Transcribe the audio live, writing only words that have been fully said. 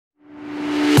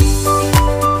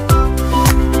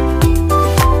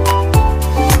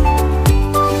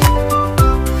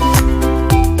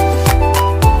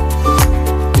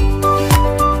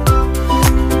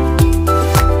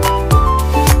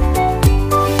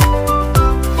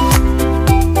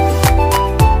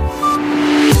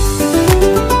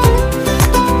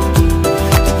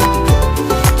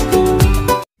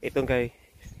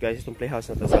guys, itong playhouse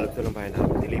na to sa loob ng bahay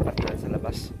namin. Nilipat na sa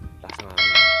labas. Taas ng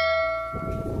hangin.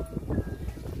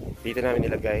 Dito namin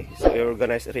nilagay. So,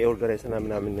 reorganize na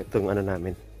namin itong ano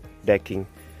namin, decking.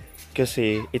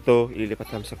 Kasi ito,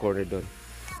 ililipat namin sa corner doon.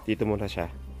 Dito muna siya.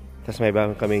 Tapos may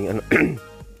bang kaming, ano,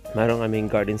 mayroong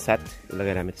kaming garden set.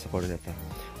 Ilagay namin ito sa corner na ito.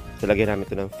 So, lagay namin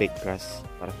ito ng fake grass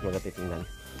para magatitingnan.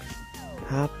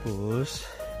 Tapos,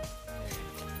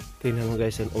 tingnan mo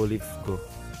guys yung olive ko.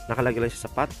 Nakalagay lang siya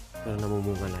sa pot. Pero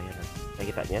namumunga na yan.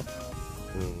 Nakikita niya?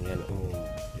 Yan.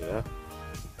 Diba?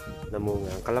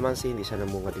 Namunga. Ang kalamansi hindi siya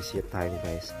namunga this year time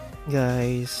guys.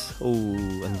 Guys.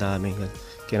 Ang daming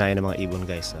kinain ng mga ibon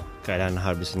guys. Kailangan na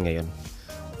harvestin ngayon.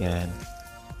 Yan.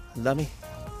 Ang dami.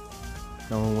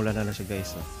 Namumula na siya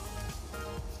guys.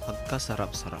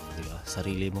 Pagkasarap-sarap. Diba?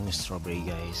 Sarili mong strawberry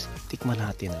guys. Tikman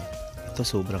natin. Ito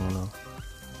sobrang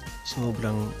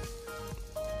sobrang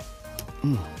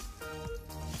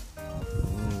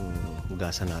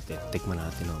hugasan natin. Tikman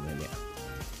natin mamaya.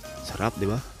 Sarap, di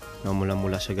ba?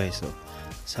 Namula-mula siya guys.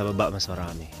 Sa baba mas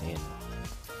marami. Ayan.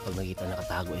 Pag nakita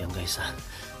nakatago yan guys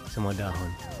sa mga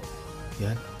dahon.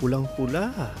 Yan,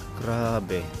 pulang-pula.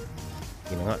 Grabe.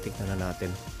 Yun nga, tikman na natin.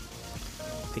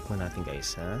 Tikman natin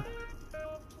guys ha.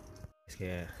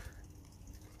 Kaya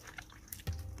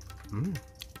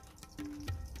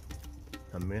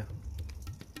Namin.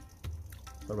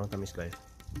 Sobrang tamis guys.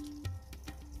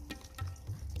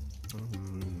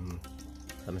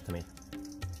 Tamis.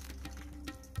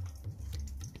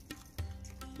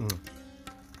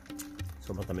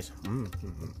 Sobrang tamis.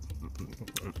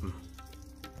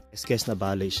 Guys,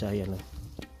 nabalay siya. Yan.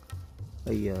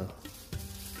 Ay,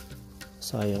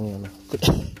 sayang yan.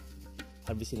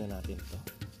 Harvestin na natin ito.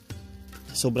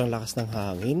 Sobrang lakas ng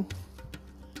hangin.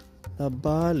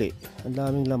 Nabali. Ang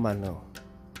daming laman.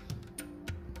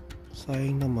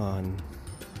 Sayang naman.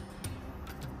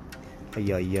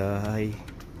 Ayayay.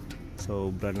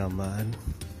 Sobra naman.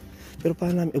 Pero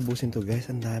paano namin ubusin to guys?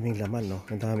 Ang daming laman, no?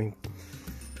 Ang daming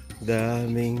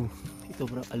ito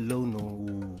bro, alone, no?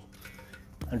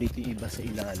 Andito yung iba sa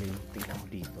ilalim. Tingnan mo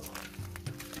dito.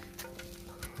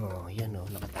 Yan, no?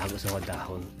 Nakatago sa mga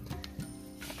dahon.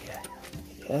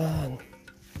 Yan.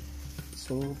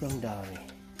 Sobrang dami.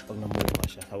 Pag namunga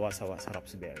siya, sawa-sawa, sarap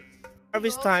si berry.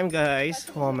 Harvest time, guys.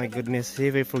 Oh my goodness,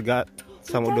 if I forgot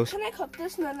some of those. Can I cut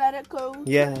this and then let it go?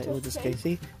 Yeah, it was just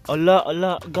crazy.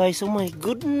 Ala, guys, oh my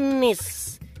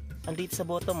goodness. Andito sa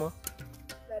bottom, oh.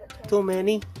 Too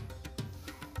many.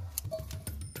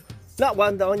 Not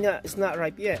one down yet. It's not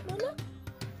ripe yet. No.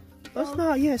 Oh, it's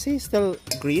not. Yeah, see, it's still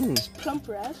green. Plump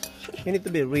red. You need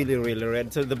to be really, really red.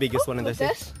 So the biggest one in the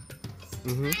set. I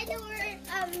know where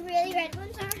really red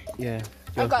ones are. Yeah.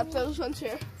 I got those ones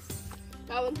here.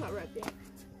 That one's not red yet.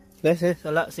 This is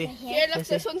a lot. See. Yeah, look,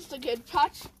 this one's the good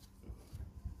patch.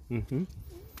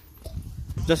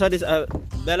 Just saw this.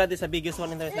 Bella, this is the biggest one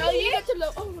in there. Now you get to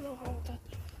look. Oh no,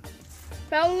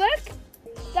 Bella, look.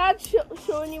 Dad's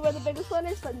showing you where the biggest one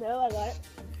is, but no, I got it.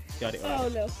 Got it. Oh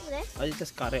no. I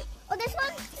just cut it. Oh, this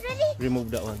one ready?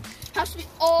 Remove that one. Has to be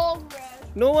all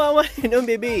red. No, no,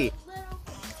 baby.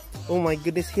 Oh my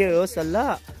goodness, here, oh, a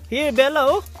lot. Here, Bella,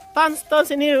 oh.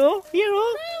 Tons in here, oh. Here,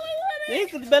 oh. Hey,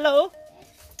 good Bella, oh.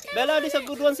 Bella, there's a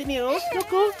good ones in here, oh.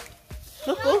 Look, oh.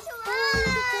 Look, oh.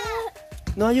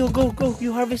 No, you go.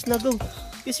 You harvest na, go.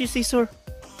 This is your scissor.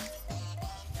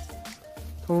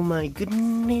 Oh my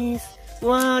goodness.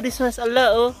 Wow, this one's a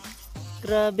lot, oh.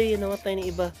 Grabe, namatay na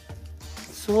iba.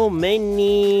 So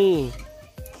many.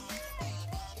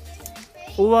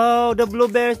 Wow, the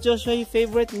blueberries, Joshua, your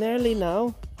favorite nearly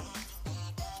now.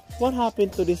 What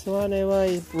happened to this one?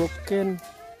 Why broken?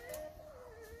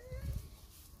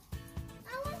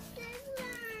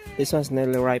 This one's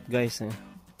nearly ripe, guys.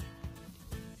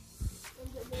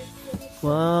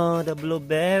 Wow, the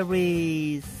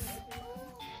blueberries.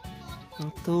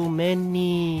 Too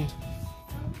many.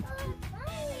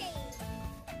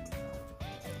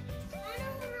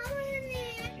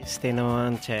 Stay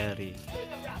naman cherry.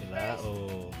 Diba?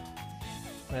 Oh.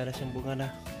 Meron siyang bunga na.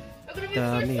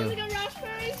 Dami, oh.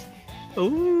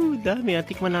 Oh, dami.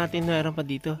 Tikman natin. Meron pa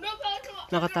dito.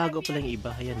 Nakatago pa lang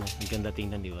iba. Ayan, oh. Ang ganda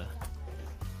tingnan, di ba?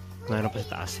 Meron pa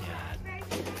sa taas yan.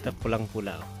 Ito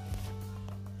pulang-pula, oh.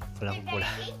 Pulang-pula.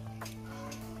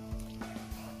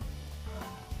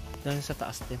 Dahil sa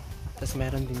taas din. Tapos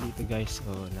meron din dito, guys.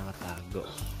 Oh, nakatago.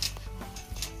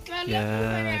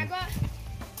 Yan.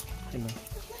 Ano?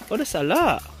 Oh, that's a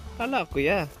lot. Kala ko,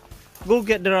 yeah. Go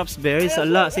get the raspberries. A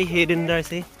lot. See, hidden there,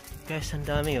 see? Guys, ang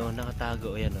dami, oh.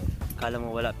 Nakatago. Ayan, oh. Kala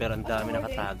mo wala, pero ang dami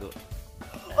nakatago.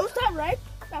 Oh, is that right?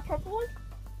 That purple one?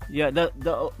 Yeah, the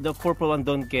purple one,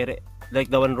 don't get it. Like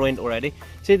the one ruined already.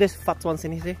 See, there's fat ones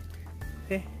in here, see?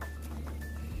 See?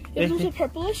 If those are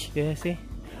purplish. Yeah, see?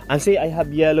 And see, I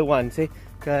have yellow one. See,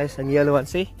 guys, and yellow one.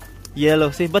 See?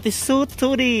 Yellow. See? But it's so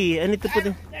toody. I need to put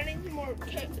it. That needs more.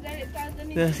 That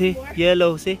needs Yeah, see? more.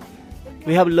 Yellow. See?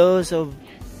 We have loads of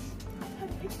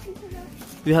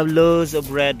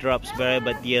red raspberry,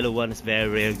 but the yellow one is very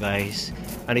rare, guys.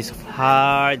 And it's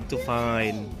hard to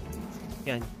find.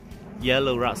 Yeah,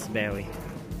 yellow raspberry.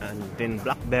 And then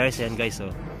blackberries yan, guys. So,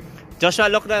 Joshua,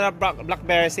 look at the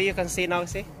blackberry. See, you can see now,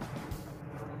 see?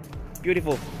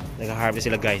 Beautiful. Nag-harvest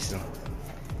sila, guys. No?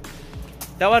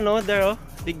 That one, no? There, oh.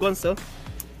 Big ones, oh.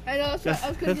 I know, so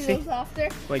I was gonna do those after.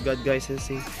 My God, guys,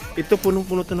 see? Ito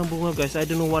punong-puno to ng bunga, guys. I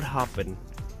don't know what happened.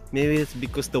 Maybe it's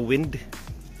because the wind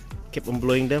kept on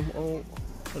blowing them. Oh,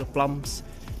 the plums.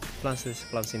 There's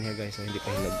plums in here, guys. So, hindi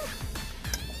pa hinog.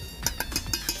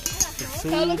 It's so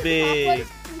big.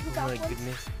 Oh my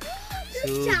goodness.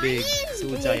 So big.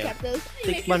 So giant.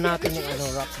 Tikman natin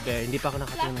yung raspberry. Hindi pa ako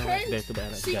nakatingin ng raspberry to be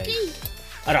honest, guys.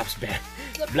 Raspberry.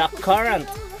 Black currant.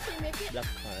 Black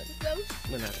currant.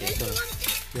 Tikman natin ito.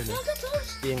 Yan o.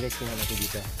 Yan guys, tingnan natin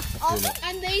dito.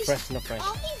 And these. Fresh na fresh.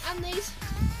 And these.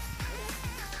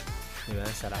 Diba?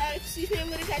 Sarap. Excuse me, I'm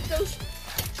gonna catch those.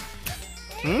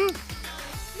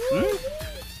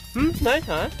 Nice,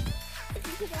 huh?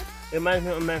 Reminds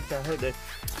me of America.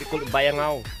 They call it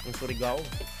bayangaw in Surigao.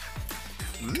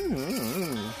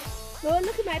 No,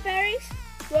 look at my berries.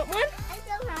 Want one? I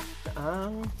still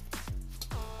have.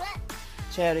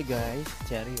 Cherry, guys.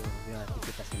 Cherry. Oh, yan.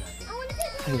 Tikitasin natin. I want to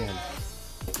take one. Ayan.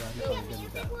 Yan ang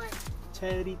ganda.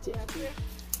 Cherry, cherry.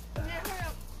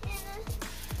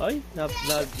 Ay, na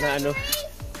ano.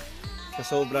 Sa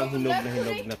sobrang hinog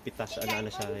na pitas. Ano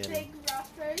siya. Yan.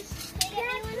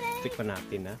 Tikpan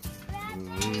natin, ha.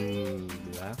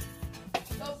 Diba?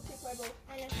 Oh, take my bowl.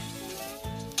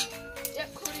 Yep,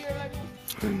 Cody, you're ready.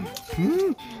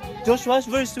 Joshua, it's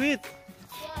very sweet.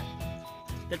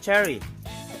 The cherry.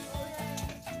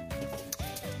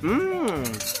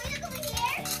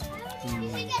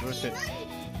 Where's it?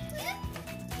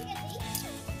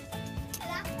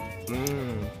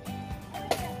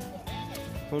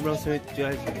 Sobrang sweet,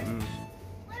 guys.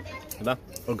 Diba?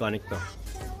 Organic to.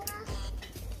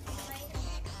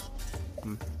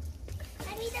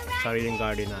 Sariling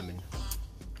garden namin.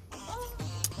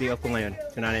 Big up ko ngayon.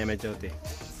 Sinanay medyo ito.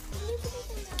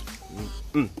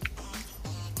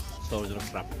 Sobrang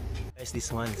sarap. Guys,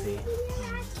 this one, see?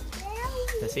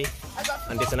 See?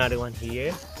 And there's another one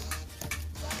here.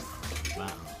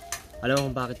 Wow. Alam mo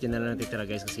kung bakit yun na lang natitira,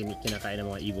 guys? Kasi kinakain ng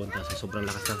mga ibon. Kasi sobrang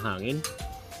lakas ng hangin.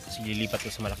 Kasi lilipat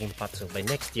ko sa malaking pot. So by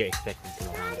next year, expected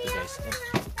ko na ito, guys.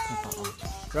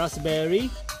 Raspberry.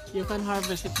 You can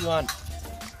harvest if you want.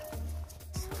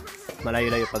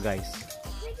 Malayo-layo pa, guys.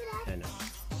 Ayan,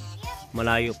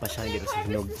 malayo pa siya, hindi na sa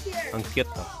hinog. Ang cute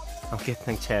to. Ang cute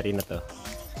ng cherry na to.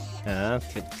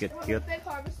 Cute.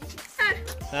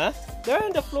 Huh? They're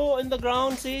on the floor, in the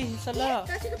ground, see? It's a lot.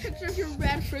 Can I take a picture of your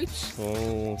red fruits?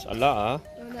 Oh, it's a lot, huh?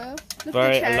 Oh no. Look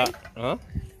Very the cherry. a lot. Huh?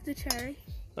 The cherry.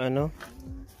 I know.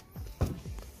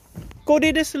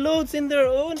 Cody, there's loads in there,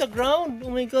 oh, in the ground.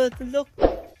 Oh my God, look.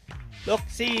 Look,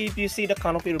 see, if you see the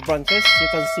canopy branches, you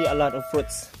can see a lot of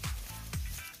fruits.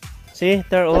 See,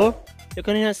 there, oh. You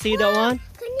can see that one?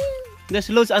 There's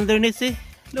loads underneath, see?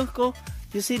 Look, oh.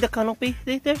 You see the canopy?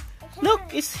 See there? Look,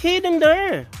 it's hidden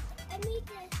there.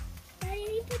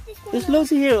 There's loads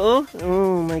here, oh.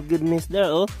 Oh my goodness,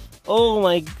 there, oh. Oh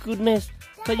my goodness.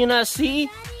 Can you not see?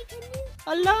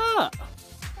 A lot.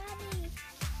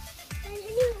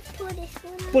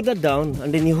 Put that down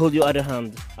and then you hold your other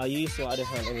hand. You use your other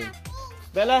hand. I mean.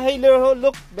 Bella, hey,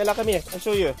 look. Bella, come here. I'll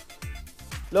show you.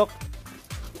 Look.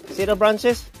 See the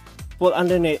branches? Pull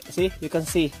underneath. See? You can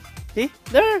see. See?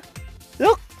 There.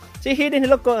 Look. See, hidden.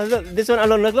 Look. Look. This one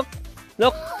alone. Look.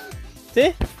 Look.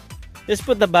 See? Just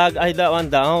put the bag, that one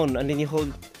down, and then you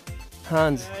hold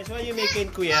hands. Guys, what are you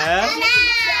making, Kuya?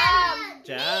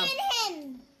 Jam.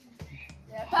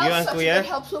 You and Kuya?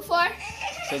 Help so far.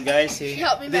 So guys, see,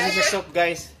 this is the soup,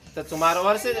 guys. The tomato,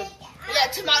 what is it? Yeah,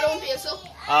 tomato and basil.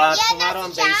 Tomato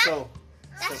and basil.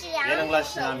 So, yan ang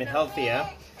lunch namin. Healthy,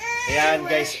 ha? Ayan,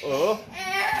 guys. Oh.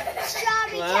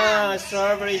 Wow,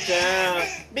 strawberry jam.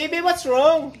 Baby, what's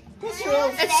wrong? What's wrong?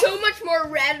 It's so much more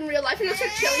red in real life. It looks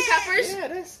like chili peppers. Yeah,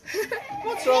 it is.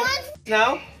 What's wrong?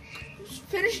 Now?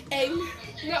 Finished egg.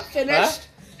 Not finished.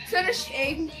 Huh? Finished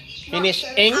egg. Finish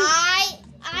ing? I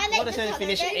What is it?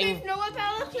 Finish ing? Know what,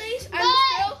 Bella, please? I'm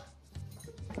still.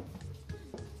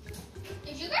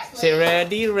 Say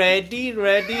ready.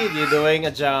 You're doing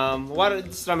a jam. What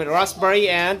is it? Raspberry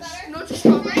and? No, just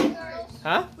strawberry.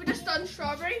 Huh? We just done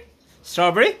strawberry.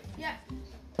 Strawberry? Yeah.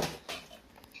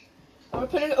 We're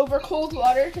putting it over cold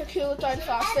water to cool it down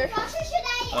faster.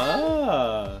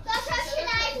 Ah.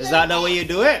 Is that the way you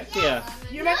do it? Yeah.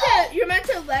 You're meant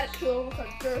to let it cool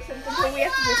or something, but we have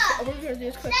to do this. We're gonna do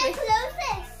this quickly.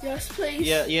 Yes, please.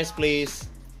 Yeah. Yes, please.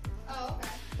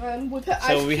 And we put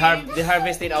So we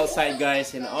harvested outside,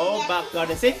 guys, in all back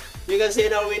garden. See, you can see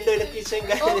in our window in the kitchen,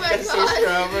 guys. Oh you my can see God.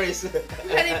 strawberries.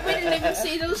 we didn't even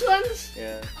see those ones.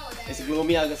 Yeah. It's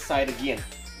gloomy outside again.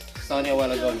 Sunny a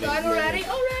while ago. Done already?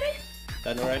 Already?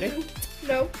 Done already?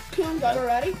 No, cool done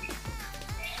already.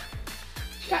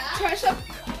 Try some.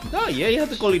 Oh yeah, you have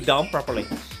to cool it down properly.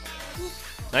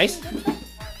 Nice.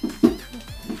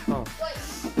 Oh.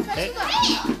 Hey.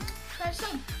 Try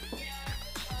some.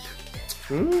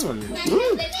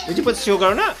 Did you put sugar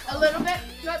or not? A little bit,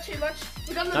 not too much.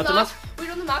 We done the Not too math. We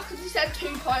done the math because he said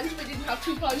 2 pounds. We didn't have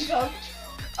 2 pounds of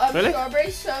Really?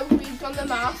 strawberries, so we've done the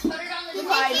math.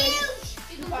 Divided.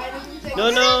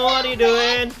 No, what are you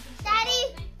doing?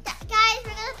 Daddy, guys,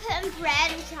 we're gonna put in bread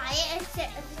and try it and sit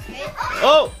with the spoon.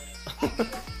 Oh! That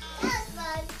was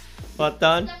fun. Hot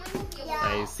done? Yeah.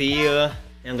 I see you.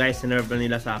 Yan guys, sinerve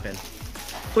nila sa akin.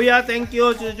 Kuya, thank you,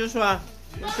 Joshua.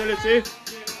 Let's see.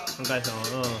 Yan guys,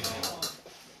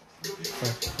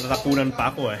 natapunan pa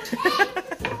ako eh.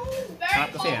 Sarap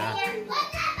kasi ha.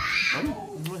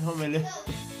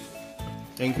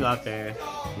 Thank you ate.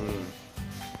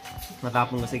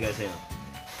 Matapong kasi guys eh.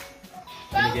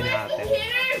 Binigyan ni ate.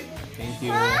 Thank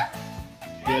you.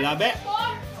 Do you love it?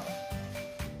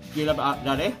 Do you love it,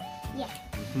 daddy? Yeah.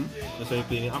 So you're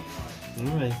cleaning up?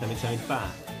 Samit-samit pa.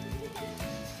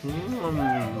 Me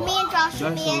and Josh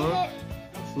will be in it.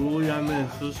 So yummy,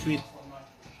 so sweet.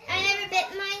 I never bit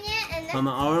mine yet, and From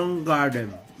our own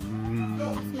garden.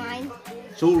 that's mine.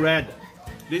 So red.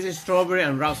 This is strawberry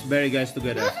and raspberry guys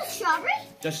together. This is strawberry?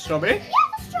 Just strawberry? Yeah,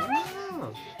 that's strawberry.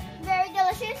 Ah. Very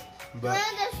delicious. But-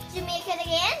 Wanna just Jamaican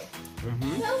again?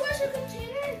 No, where's your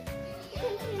container?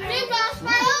 Big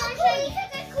raspberry. Oh, Cody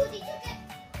took it. Cody took it.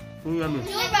 So yummy.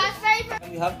 Big raspberry.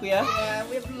 You have kuya? Yeah,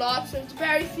 we have lots. It's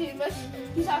very famous.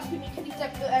 He's asking me, can he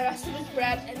dip the rest of his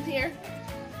bread in here?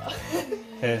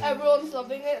 Everyone's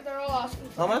loving it. They're all asking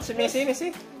for How much?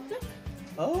 Missy?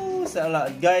 Oh, so a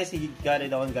lot. Guys, he got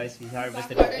it on, guys. He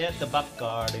harvested Back it at the back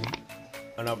garden.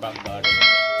 On our back garden.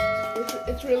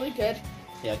 It's really good.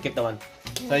 Yeah, keep the one.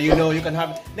 So you know you can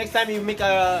have. Next time you make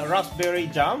a raspberry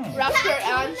jam. Raspberry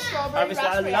and strawberry. Harvest a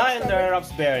raspberry lot and in the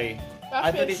raspberry.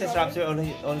 I thought this is strawberry.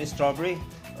 raspberry, only strawberry.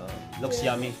 Looks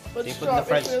yummy. But They put in the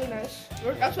strawberry's fridge. really nice.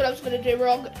 That's what I was gonna do.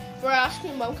 We're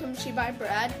asking Mom, can she buy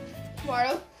bread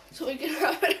tomorrow so we can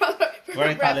have it on our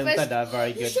Very breakfast. talented, very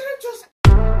You good. should have just